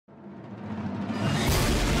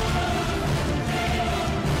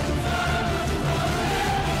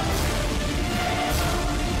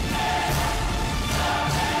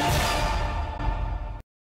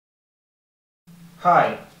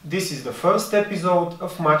Hi, this is the first episode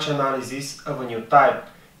of match analysis of a new type.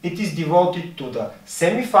 It is devoted to the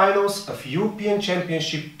semi-finals of European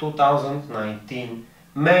Championship 2019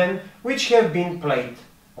 men, which have been played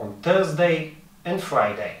on Thursday and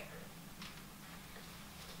Friday.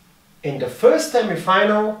 In the first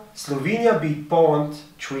semi-final, Slovenia beat Poland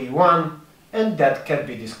 3-1, and that can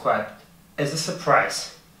be described as a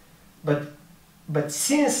surprise. But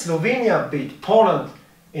since Slovenia beat Poland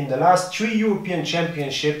in the last three European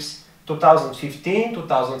Championships, 2015,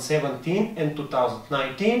 2017 and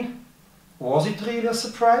 2019, was it really a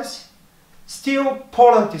surprise? Still,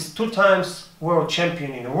 Poland is 2 times world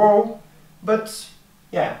champion in a row, but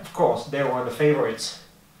yeah, of course, they were the favorites.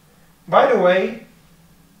 By the way,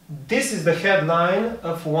 this is the headline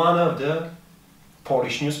of one of the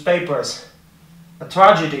Polish newspapers. A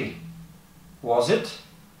tragedy. Was it?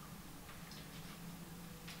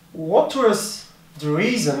 What was the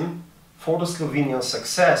reason for the Slovenian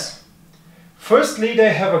success? Firstly,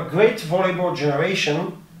 they have a great volleyball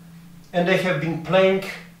generation and they have been playing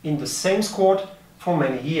in the same squad for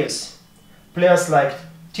many years. Players like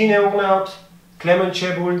Tine Urnaut, Klemen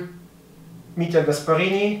Cebul, Mita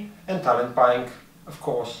Gasparini and Talent Paying, of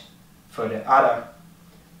course, further other.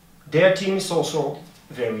 Their team is also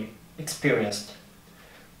very experienced.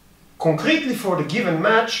 Concretely for the given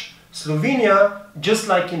match, Slovenia, just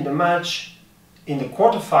like in the match in the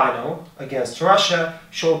quarterfinal against Russia,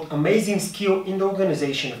 showed amazing skill in the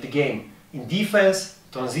organization of the game, in defense,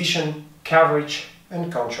 transition, coverage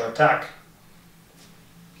and counter-attack.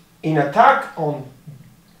 In attack on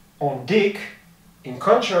dig, in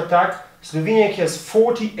counter-attack, Slovenia has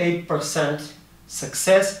 48%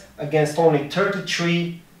 success against only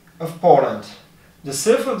 33% of Poland. The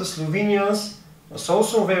serve of the Slovenians was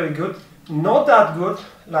also very good, not that good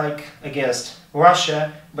like against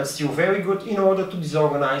Russia, but still very good in order to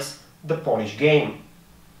disorganize the Polish game.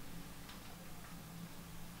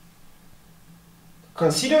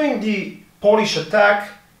 Considering the Polish attack,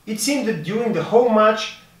 it seemed that during the whole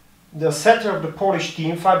match the setter of the Polish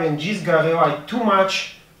team, Fabian Gisga, relied too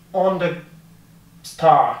much on the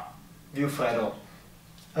star Wilfredo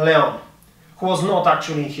Leon, who was not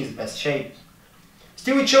actually in his best shape.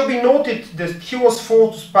 Still, it shall be noted that he was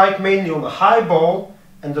forced to spike mainly on a high ball,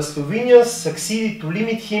 and the Slovenians succeeded to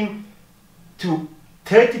limit him to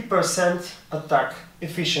 30% attack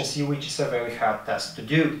efficiency, which is a very hard task to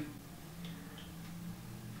do.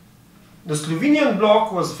 The Slovenian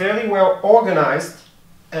block was very well organized,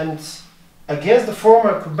 and against the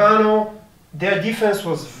former Cubano, their defense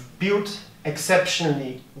was built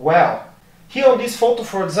exceptionally well. Here on this photo,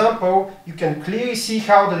 for example, you can clearly see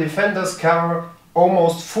how the defenders cover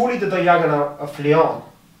almost fully the diagonal of Leon.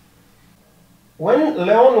 When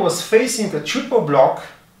Leon was facing a triple block,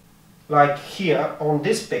 like here on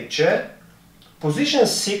this picture, position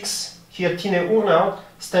 6, here Tine Urnaut,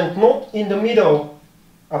 stand not in the middle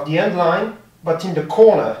of the end line, but in the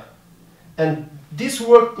corner. And this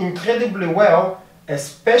worked incredibly well,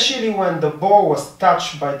 especially when the ball was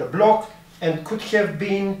touched by the block and could have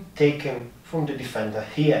been taken from the defender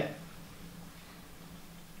here.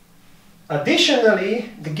 Additionally,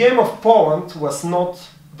 the game of Poland was not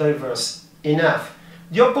diverse enough.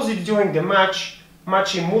 The opposite during the match,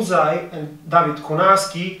 Maciej Muzaj and Dawid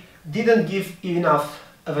Konarski, didn't give enough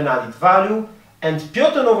of an added value, and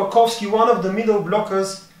Piotr Nowakowski, one of the middle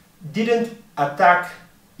blockers, didn't attack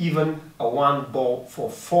even a 1 ball for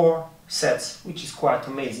 4 sets, which is quite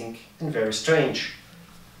amazing and very strange.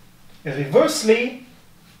 Reversely,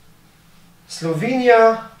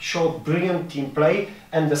 Slovenia showed brilliant team play,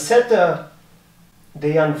 and the setter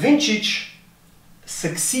Dejan Vincic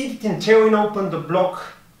succeeded in tearing open the block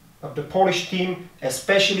of the Polish team,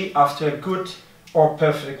 especially after a good or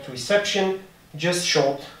perfect reception, just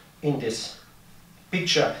showed in this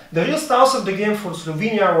picture. The real stars of the game for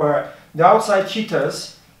Slovenia were the outside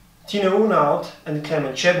hitters Tine Urnaut and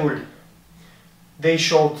Klemen Cebul. They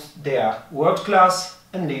showed their world-class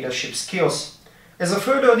and leadership skills. As a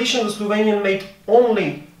further addition, the Slovenian made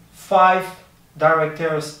only 5 direct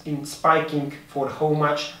errors in spiking for the whole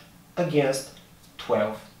match against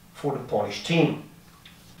 12 for the Polish team.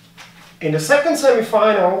 In the second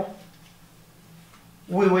semi-final,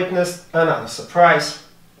 we witnessed another surprise.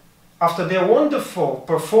 After their wonderful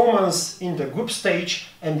performance in the group stage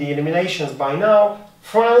and the eliminations by now,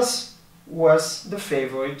 France was the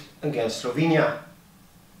favorite against Slovenia.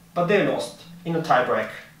 But they lost in a tiebreak.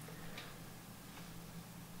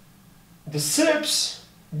 The Serbs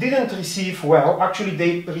didn't receive well, actually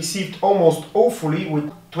they received almost awfully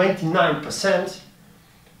with 29%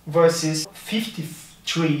 versus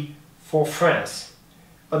 53% for France.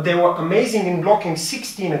 But they were amazing in blocking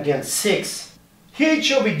 16 against 6. Here it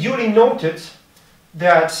shall be duly noted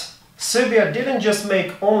that Serbia didn't just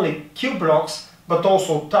make only cue blocks, but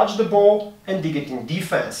also touch the ball and dig it in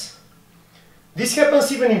defense. This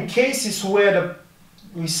happens even in cases where the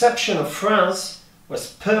reception of France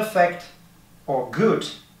was perfect or good.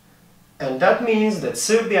 And that means that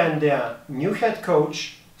Serbia and their new head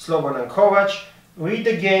coach, Slobodan Kovac, read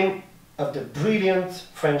the game of the brilliant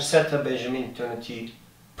French setter Benjamin Trinity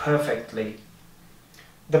perfectly.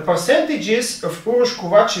 The percentages of Uroš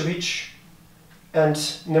Kovačević and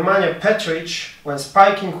Nemanja Petric when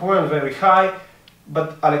spiking weren't very high,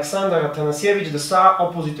 but Aleksandar Atanasijević, the star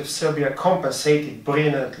opposite of Serbia, compensated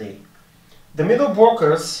brilliantly. The middle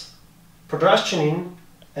blockers, Podraščanin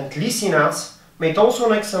and Lisinac, made also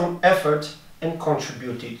an excellent effort and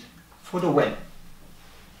contributed for the win.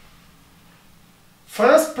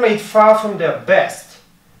 France played far from their best,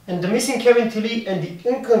 and the missing Kevin Tilly and the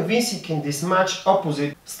unconvincing in this match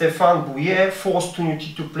opposite Stéphane Bouillet forced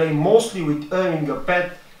Trinity to play mostly with Erwin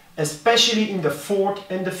Gapet, especially in the 4th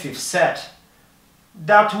and the 5th set.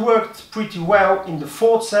 That worked pretty well in the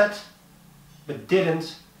 4th set, but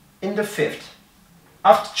didn't in the 5th.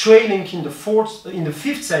 After trailing in the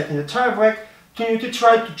 5th set in the tiebreak, Trinity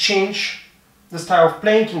tried to change the style of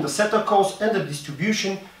playing in the setter calls and the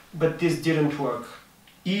distribution, but this didn't work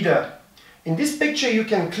either. In this picture you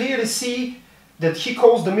can clearly see that he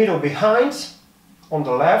calls the middle behind on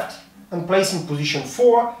the left and plays in position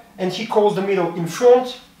 4, and he calls the middle in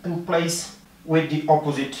front and plays with the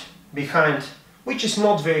opposite behind, which is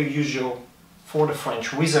not very usual for the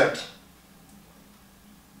French wizard.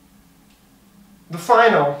 The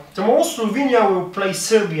final. Tomorrow Slovenia will play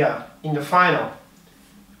Serbia in the final.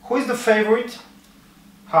 Who is the favorite?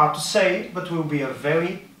 Hard to say, but will be a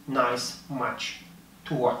very nice match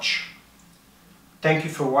to watch. Thank you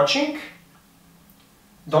for watching.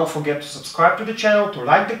 Don't forget to subscribe to the channel, to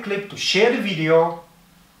like the clip, to share the video,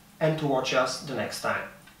 and to watch us the next time.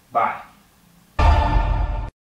 Bye.